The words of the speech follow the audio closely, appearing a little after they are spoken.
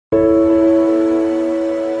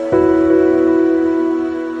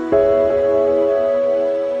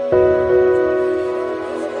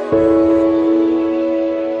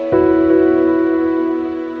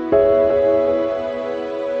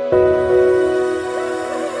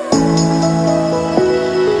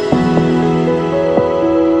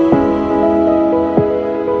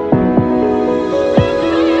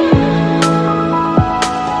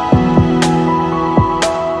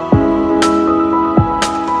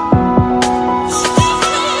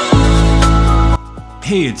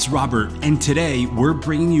Hey, it's Robert, and today we're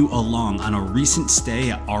bringing you along on a recent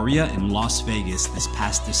stay at Aria in Las Vegas this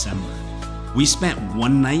past December. We spent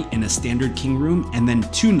one night in a standard king room and then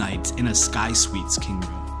 2 nights in a Sky Suites king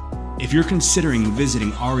room. If you're considering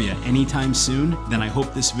visiting Aria anytime soon, then I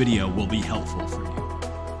hope this video will be helpful for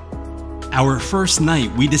you. Our first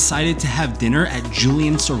night, we decided to have dinner at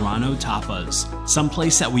Julian Serran Tapas,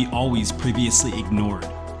 someplace that we always previously ignored.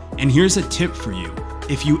 And here's a tip for you.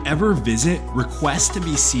 If you ever visit, request to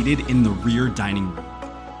be seated in the rear dining room.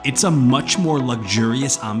 It's a much more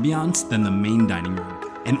luxurious ambiance than the main dining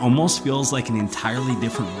room, and almost feels like an entirely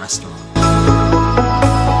different restaurant.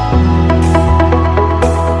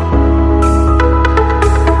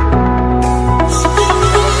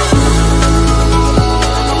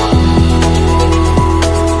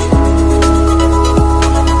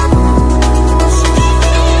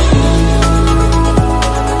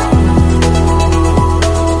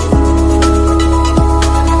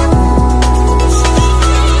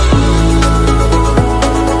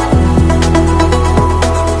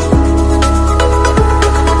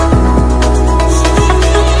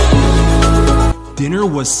 Dinner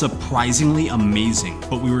was surprisingly amazing,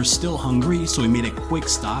 but we were still hungry, so we made a quick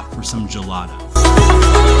stop for some gelato.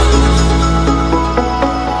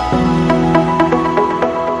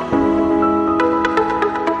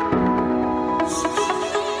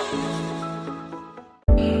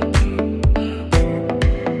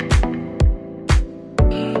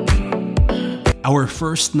 Our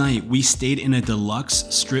first night, we stayed in a Deluxe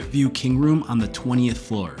Strip-View King Room on the 20th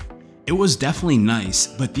floor. It was definitely nice,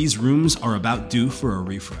 but these rooms are about due for a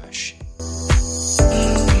refresh.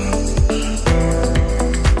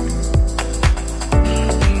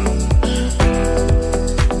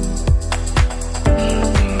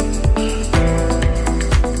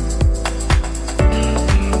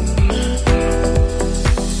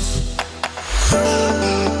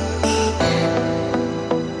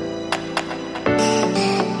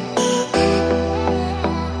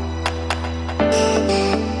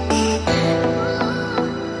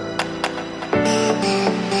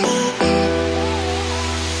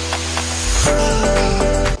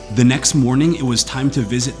 The next morning, it was time to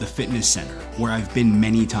visit the fitness center, where I've been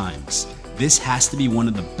many times. This has to be one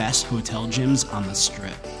of the best hotel gyms on the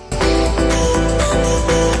Strip.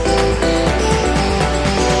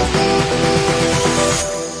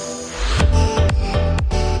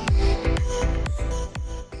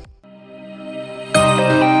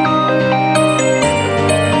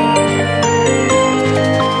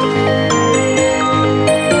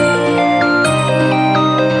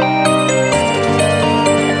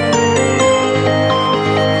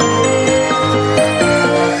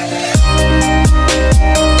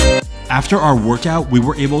 After our workout, we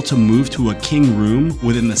were able to move to a king room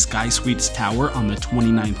within the Sky Suites tower on the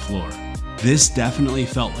 29th floor. This definitely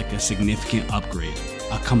felt like a significant upgrade,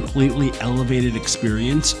 a completely elevated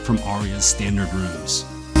experience from Aria's standard rooms.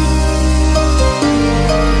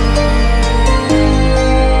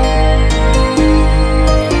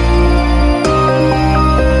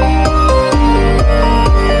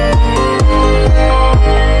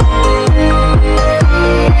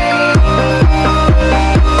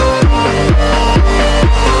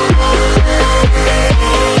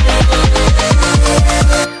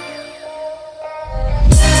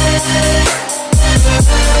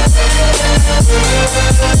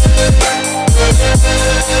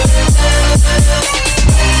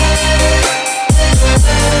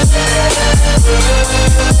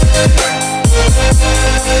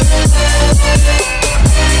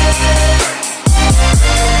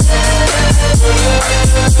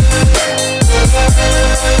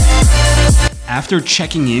 After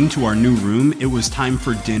checking into our new room, it was time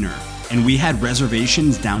for dinner, and we had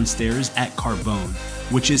reservations downstairs at Carbone,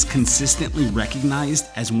 which is consistently recognized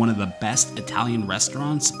as one of the best Italian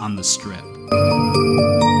restaurants on the Strip.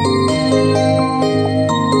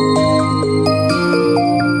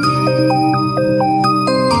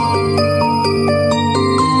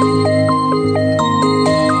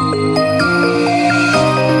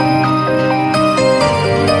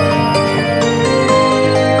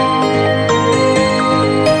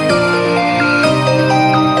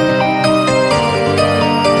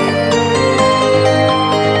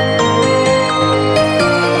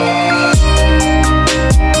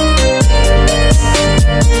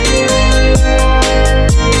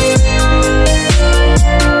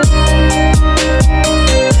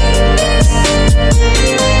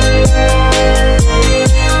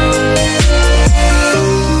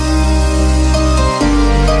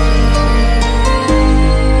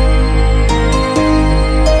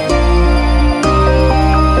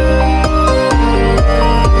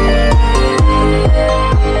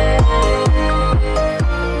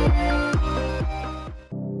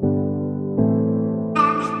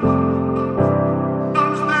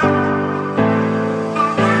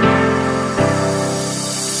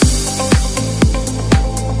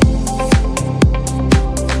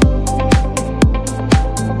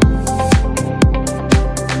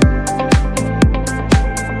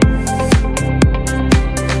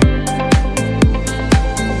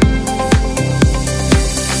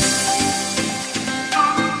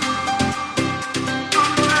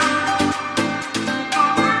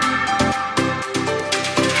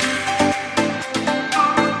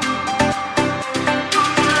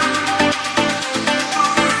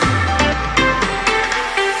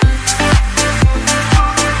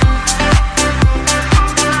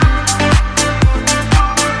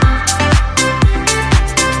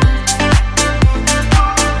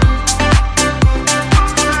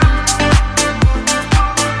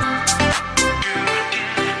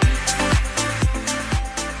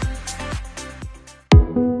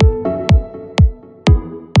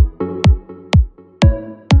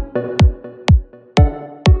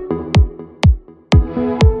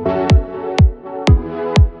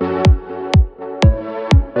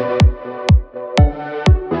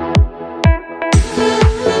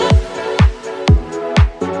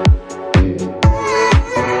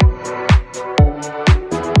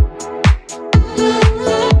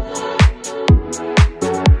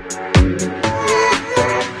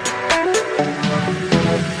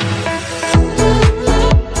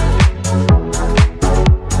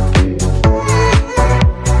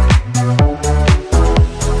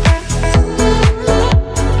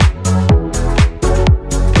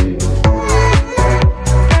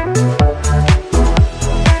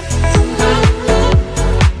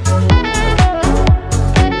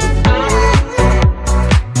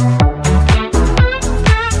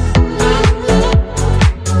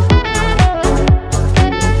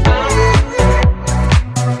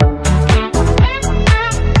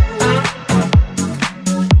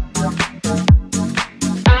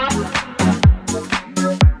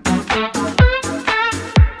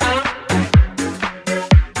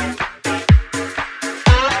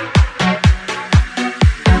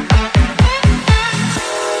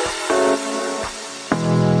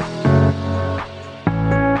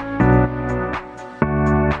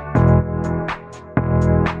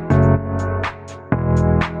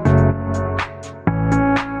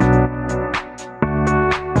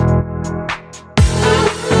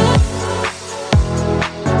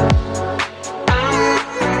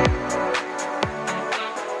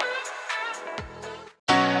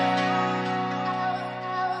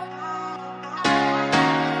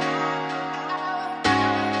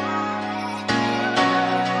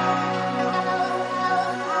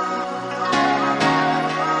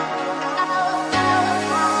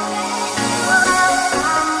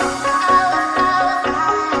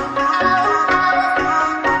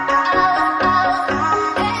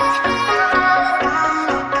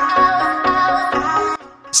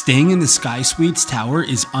 Staying in the Sky Suites Tower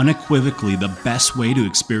is unequivocally the best way to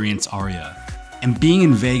experience Aria, and being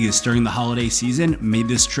in Vegas during the holiday season made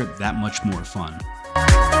this trip that much more fun.